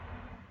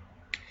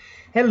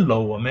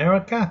Hello,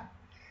 America.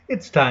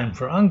 It's time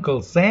for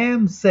Uncle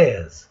Sam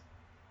Says.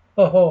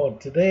 Oh,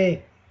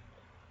 today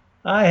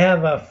I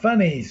have a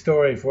funny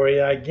story for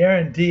you. I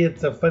guarantee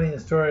it's the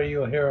funniest story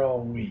you'll hear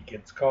all week.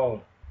 It's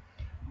called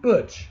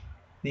Butch,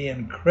 the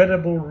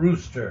Incredible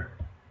Rooster.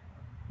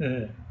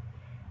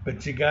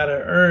 But you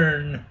gotta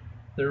earn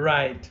the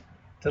right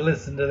to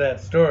listen to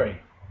that story.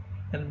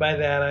 And by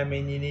that I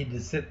mean you need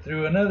to sit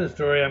through another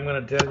story I'm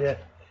going to tell you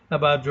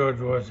about George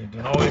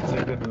Washington. Oh, it's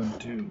a good one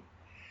too.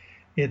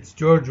 It's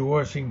George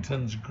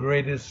Washington's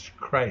greatest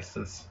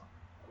crisis.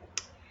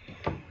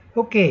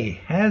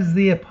 Okay, as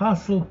the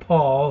Apostle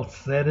Paul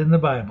said in the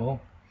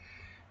Bible,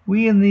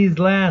 we in these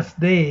last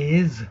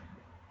days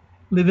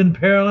live in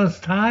perilous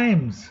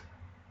times.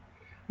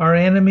 Our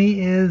enemy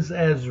is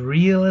as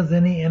real as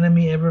any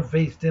enemy ever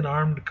faced in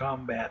armed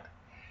combat.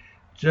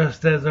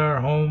 Just as our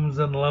homes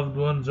and loved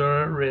ones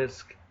are at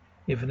risk,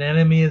 if an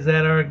enemy is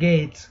at our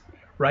gates,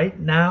 right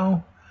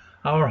now,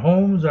 our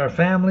homes, our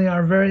family,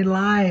 our very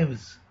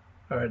lives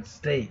are at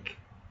stake.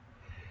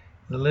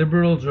 The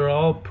liberals are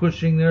all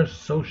pushing their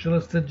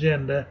socialist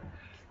agenda,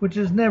 which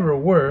has never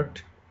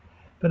worked,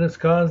 but has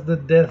caused the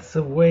deaths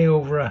of way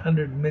over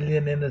 100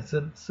 million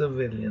innocent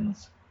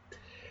civilians.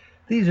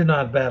 These are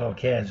not battle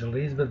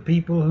casualties, but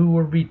people who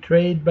were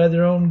betrayed by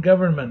their own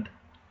government.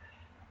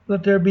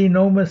 Let there be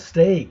no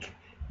mistake.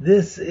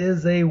 This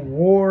is a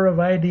war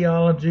of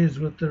ideologies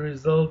with the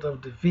result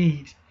of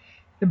defeat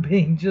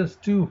being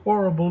just too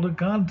horrible to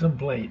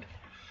contemplate.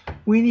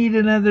 We need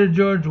another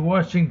George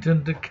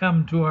Washington to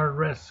come to our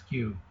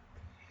rescue.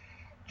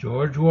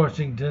 George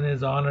Washington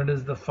is honored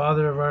as the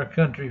father of our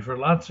country for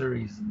lots of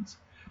reasons.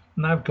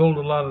 And I've told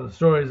a lot of the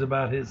stories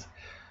about his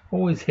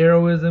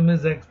heroism,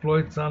 his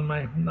exploits on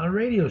my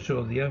radio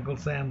show, the Uncle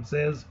Sam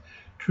Says,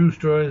 True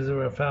Stories of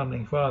Our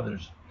Founding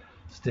Fathers.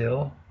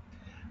 Still,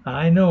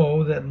 I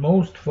know that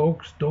most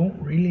folks don't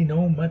really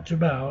know much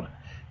about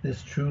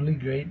this truly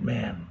great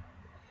man.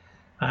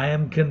 I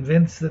am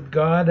convinced that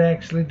God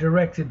actually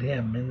directed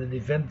him in the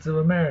defense of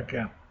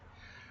America.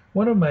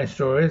 One of my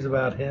stories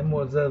about him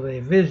was of a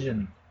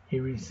vision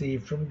he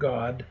received from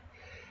God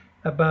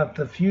about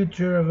the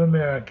future of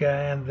America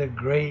and the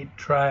great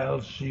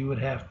trials she would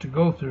have to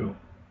go through.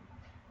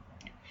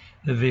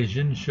 The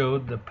vision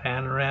showed the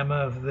panorama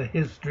of the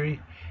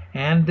history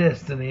and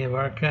destiny of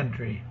our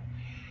country,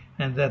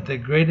 and that the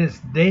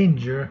greatest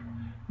danger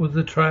was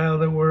the trial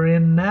that we're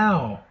in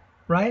now,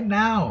 right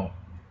now.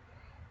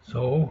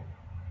 So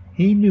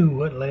he knew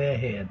what lay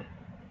ahead.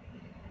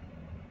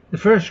 The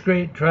first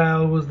great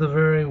trial was the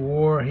very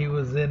war he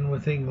was in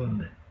with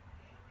England.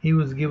 He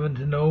was given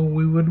to know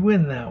we would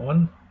win that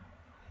one.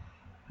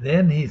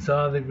 Then he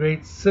saw the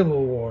great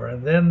Civil War,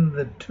 and then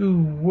the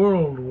two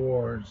world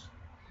wars.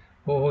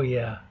 Oh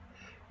yeah,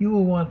 you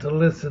will want to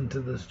listen to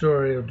the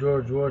story of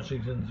George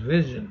Washington's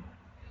vision.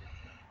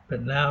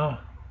 But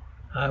now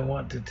I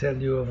want to tell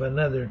you of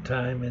another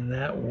time in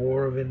that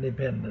War of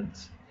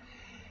Independence.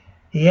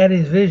 He had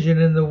his vision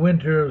in the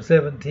winter of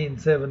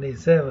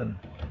 1777,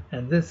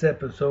 and this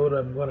episode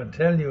I'm going to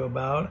tell you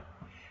about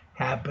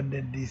happened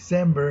in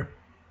December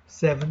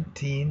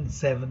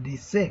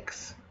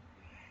 1776.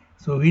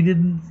 So he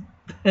didn't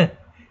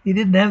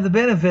have the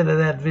benefit of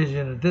that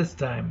vision at this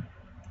time.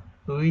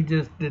 So he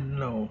just didn't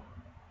know.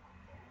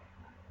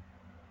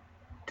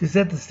 To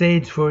set the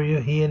stage for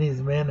you, he and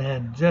his men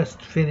had just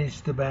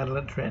finished the battle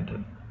at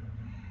Trenton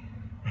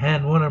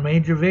and won a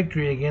major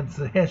victory against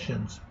the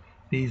Hessians.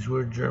 These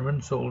were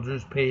German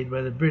soldiers paid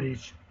by the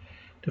British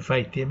to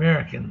fight the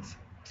Americans.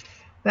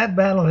 That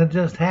battle had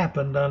just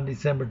happened on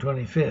December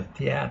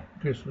 25th,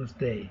 Christmas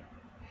Day.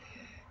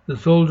 The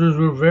soldiers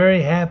were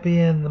very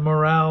happy and the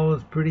morale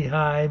was pretty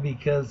high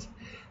because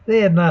they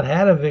had not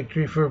had a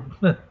victory for,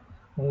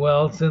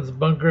 since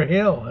Bunker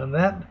Hill. And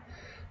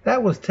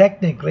that was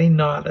technically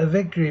not a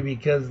victory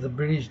because the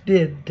British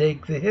did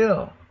take the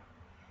hill.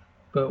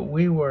 But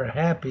we were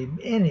happy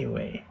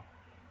anyway,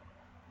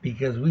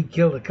 because we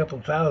killed a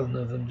couple thousand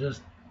of them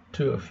just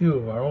to a few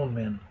of our own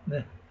men.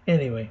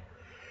 Anyway,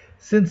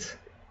 since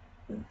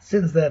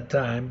that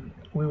time,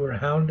 we were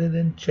hounded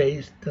and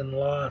chased and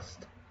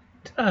lost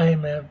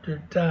time after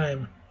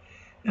time.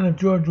 And if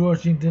George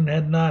Washington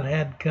had not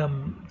had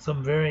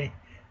some very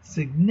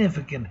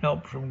significant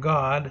help from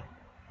God,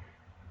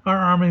 our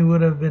army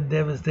would have been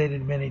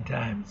devastated many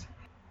times.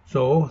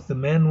 So the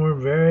men were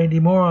very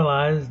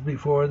demoralized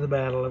before the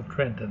Battle of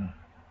Trenton.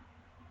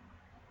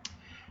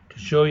 To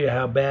show you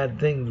how bad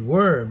things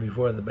were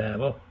before the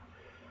battle,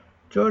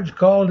 George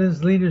called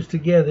his leaders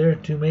together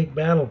to make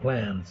battle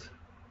plans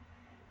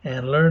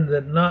and learned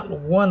that not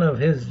one of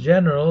his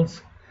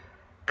generals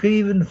could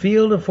even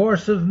field a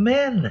force of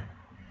men.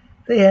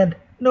 They had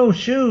no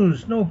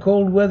shoes, no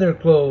cold weather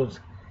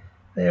clothes.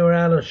 They were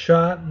out of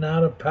shot and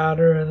out of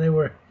powder, and they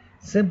were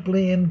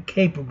simply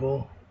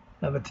incapable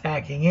of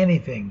attacking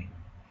anything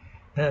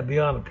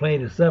beyond a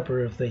plate of supper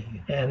if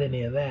they had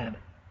any of that.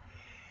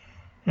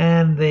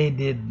 And they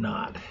did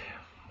not.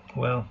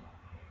 Well,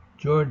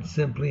 George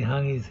simply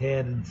hung his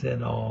head and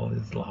said, all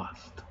is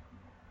lost.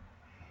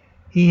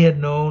 He had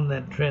known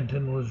that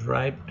Trenton was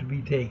ripe to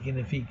be taken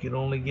if he could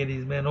only get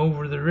his men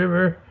over the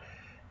river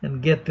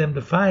and get them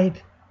to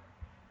fight,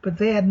 but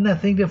they had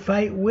nothing to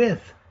fight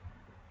with.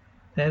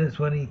 That is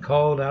when he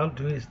called out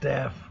to his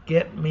staff,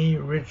 "Get me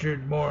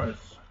Richard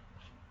Morris."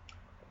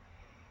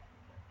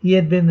 He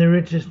had been the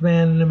richest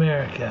man in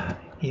America.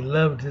 He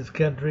loved his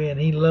country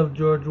and he loved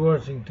George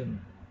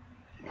Washington.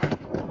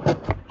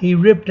 He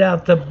ripped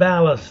out the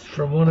ballast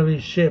from one of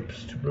his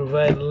ships to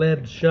provide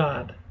lead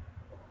shot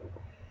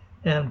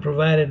and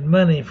provided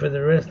money for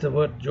the rest of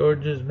what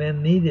George's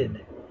men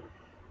needed.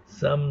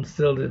 Some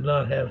still did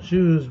not have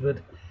shoes, but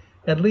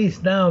at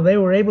least now they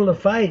were able to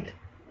fight,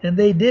 and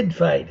they did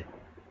fight,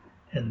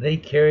 and they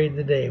carried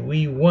the day.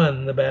 We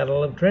won the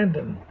Battle of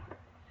Trenton.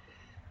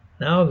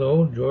 Now,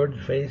 though, George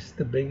faced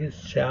the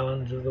biggest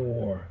challenge of the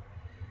war.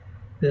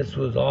 This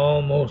was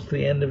almost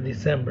the end of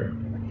December,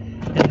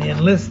 and the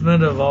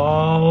enlistment of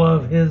all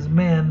of his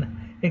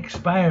men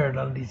expired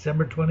on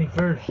December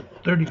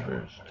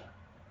 31st.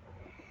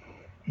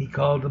 He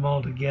called them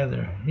all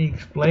together. He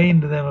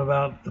explained to them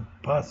about the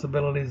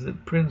possibilities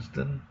at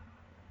Princeton.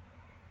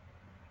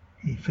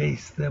 He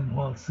faced them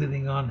while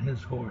sitting on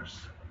his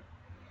horse.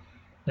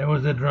 There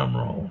was a drum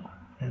roll,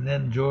 and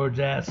then George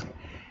asked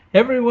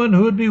everyone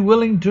who would be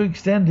willing to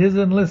extend his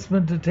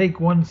enlistment to take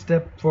one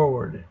step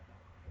forward.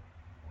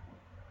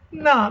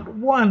 Not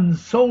one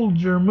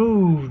soldier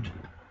moved.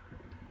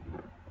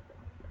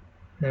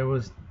 There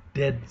was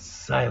dead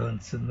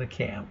silence in the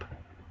camp.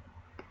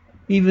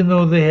 Even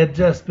though they had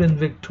just been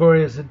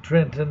victorious at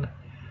Trenton,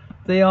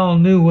 they all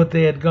knew what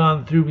they had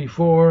gone through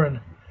before,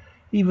 and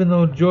even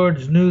though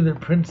George knew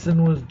that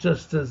Princeton was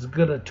just as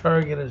good a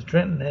target as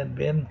Trenton had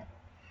been,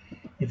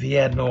 if he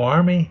had no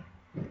army,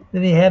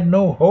 then he had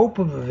no hope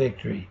of a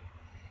victory.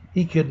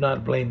 He could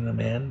not blame the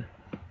men.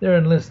 Their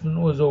enlistment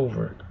was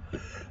over.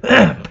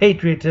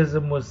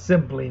 Patriotism was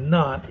simply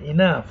not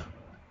enough.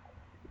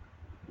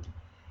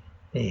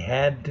 They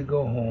had to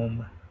go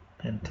home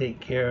and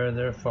take care of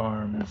their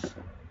farms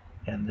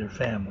and their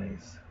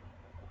families.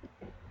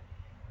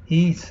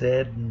 He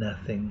said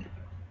nothing.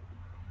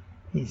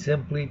 He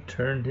simply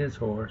turned his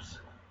horse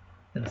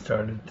and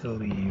started to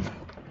leave.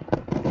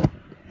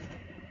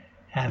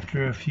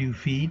 After a few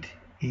feet,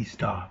 he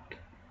stopped,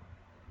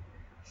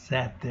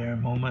 sat there a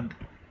moment,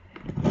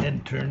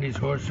 then turned his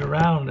horse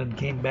around and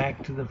came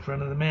back to the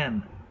front of the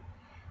men.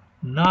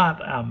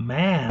 Not a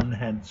man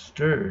had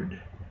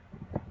stirred.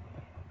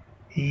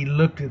 He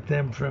looked at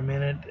them for a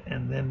minute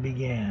and then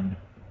began.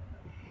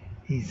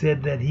 He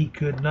said that he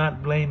could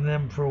not blame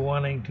them for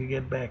wanting to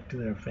get back to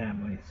their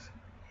families.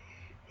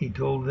 He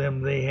told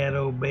them they had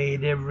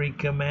obeyed every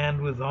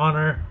command with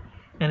honor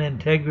and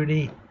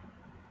integrity.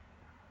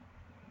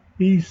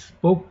 He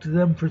spoke to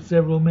them for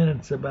several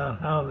minutes about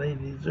how they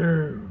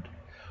deserved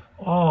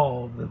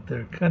all that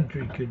their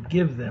country could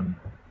give them.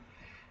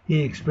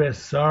 He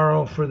expressed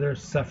sorrow for their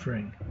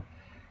suffering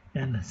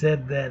and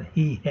said that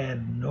he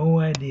had no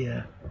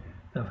idea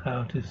of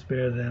how to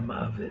spare them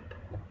of it.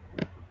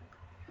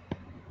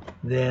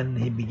 Then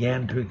he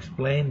began to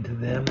explain to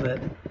them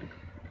that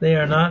they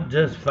are not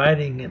just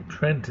fighting at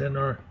Trenton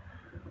or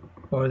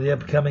the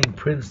upcoming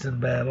Princeton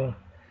battle,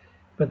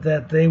 but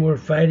that they were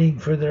fighting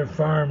for their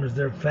farms,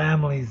 their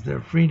families, their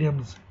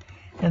freedoms,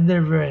 and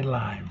their very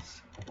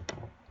lives.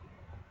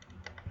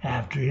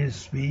 After his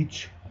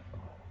speech,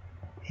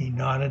 he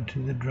nodded to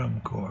the drum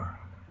corps,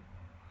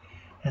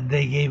 and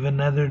they gave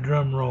another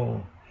drum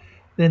roll.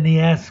 Then he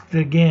asked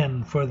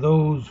again for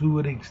those who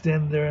would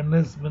extend their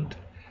enlistment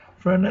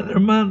for another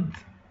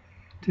month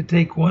to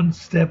take one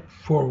step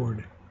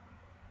forward.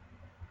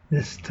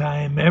 This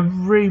time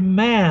every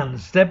man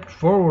stepped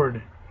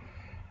forward.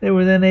 They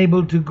were then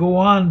able to go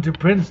on to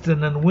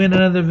Princeton and win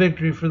another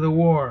victory for the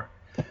war.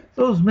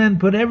 Those men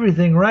put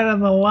everything right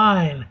on the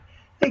line.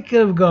 They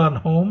could have gone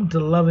home to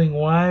loving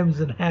wives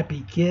and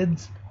happy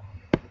kids,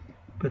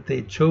 but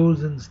they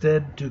chose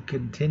instead to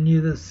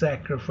continue the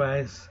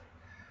sacrifice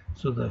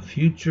so the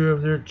future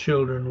of their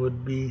children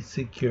would be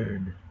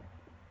secured.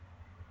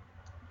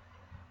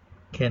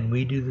 Can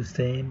we do the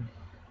same?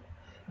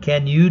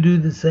 Can you do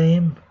the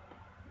same?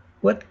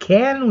 What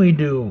can we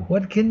do?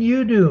 What can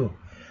you do?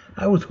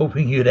 I was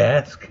hoping you'd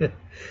ask.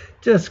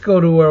 Just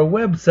go to our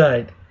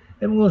website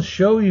and we'll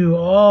show you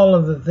all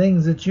of the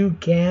things that you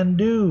can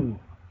do.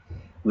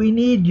 We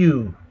need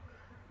you.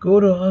 Go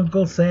to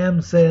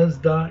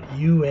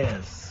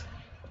unclesamsays.us.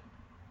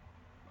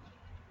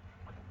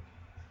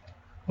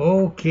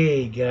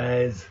 Okay,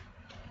 guys.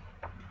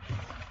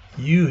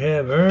 You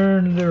have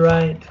earned the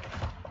right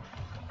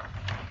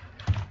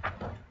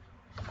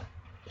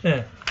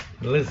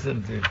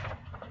listen to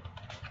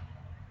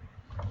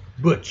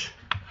Butch,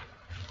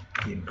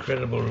 the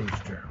Incredible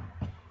Rooster.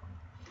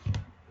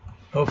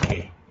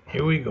 Okay,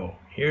 here we go.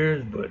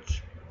 Here's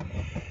Butch.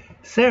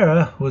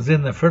 Sarah was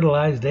in the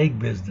fertilized egg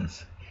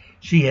business.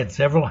 She had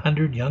several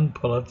hundred young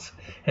pullets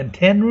and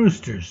 10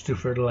 roosters to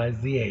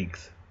fertilize the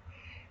eggs.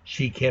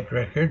 She kept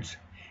records,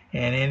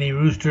 and any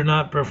rooster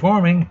not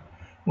performing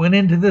went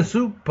into the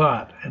soup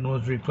pot and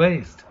was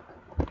replaced.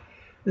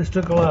 This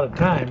took a lot of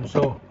time,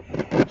 so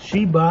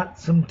She bought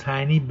some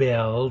tiny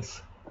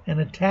bells and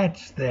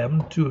attached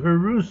them to her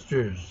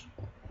roosters.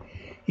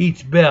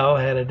 Each bell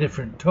had a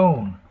different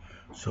tone,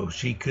 so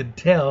she could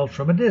tell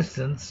from a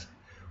distance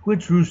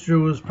which rooster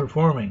was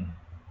performing.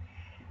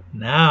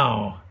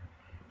 Now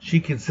she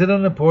could sit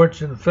on the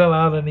porch and fill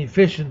out an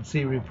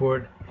efficiency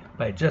report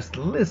by just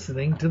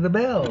listening to the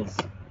bells.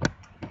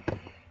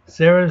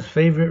 Sarah's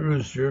favorite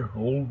rooster,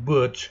 old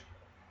Butch,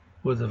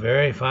 was a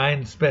very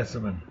fine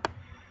specimen.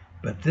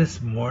 But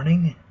this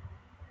morning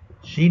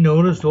she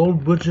noticed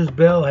old Butch's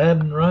bell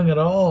hadn't rung at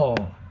all.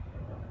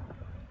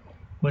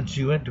 When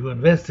she went to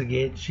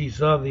investigate, she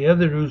saw the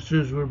other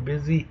roosters were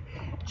busy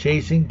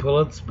chasing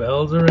pullets,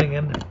 bells are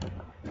ringing,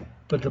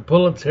 but the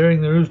pullets,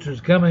 hearing the roosters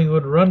coming,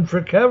 would run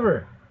for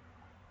cover.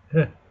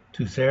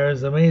 To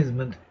Sarah's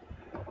amazement,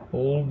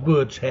 old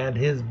Butch had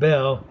his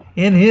bell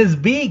in his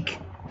beak,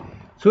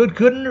 so it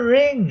couldn't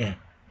ring.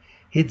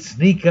 He'd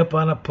sneak up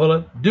on a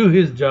pullet, do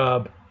his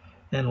job,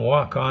 and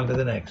walk on to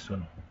the next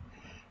one.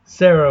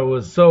 Sarah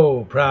was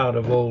so proud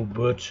of old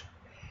Butch,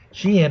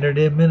 she entered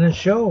him in a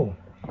show,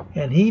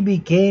 and he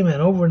became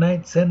an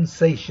overnight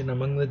sensation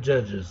among the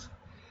judges.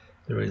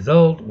 The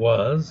result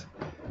was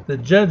the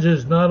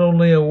judges not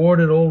only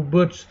awarded old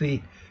Butch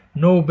the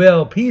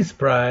Nobel Peace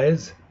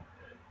Prize,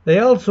 they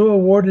also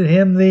awarded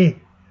him the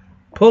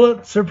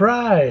Pulitzer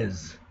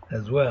Prize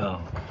as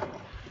well.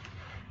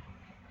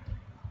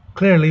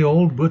 Clearly,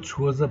 old Butch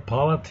was a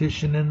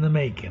politician in the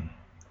making.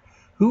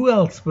 Who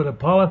else but a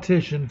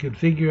politician could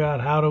figure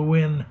out how to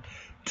win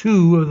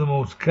two of the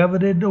most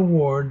coveted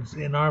awards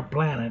in our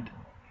planet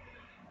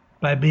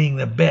by being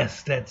the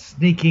best at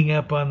sneaking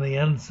up on the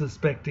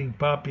unsuspecting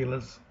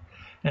populace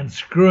and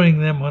screwing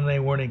them when they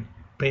weren't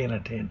paying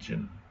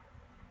attention?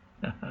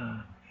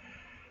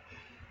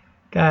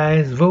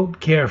 Guys, vote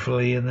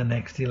carefully in the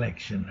next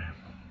election.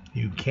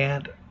 You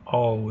can't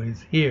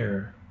always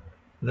hear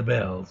the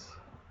bells.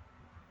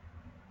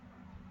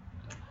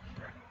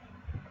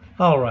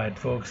 All right,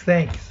 folks,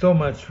 thanks so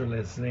much for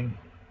listening.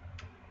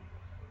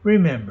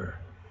 Remember,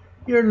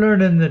 you're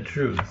learning the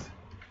truth.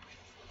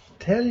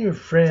 Tell your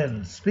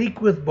friends, speak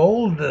with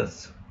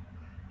boldness,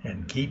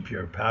 and keep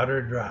your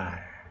powder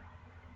dry.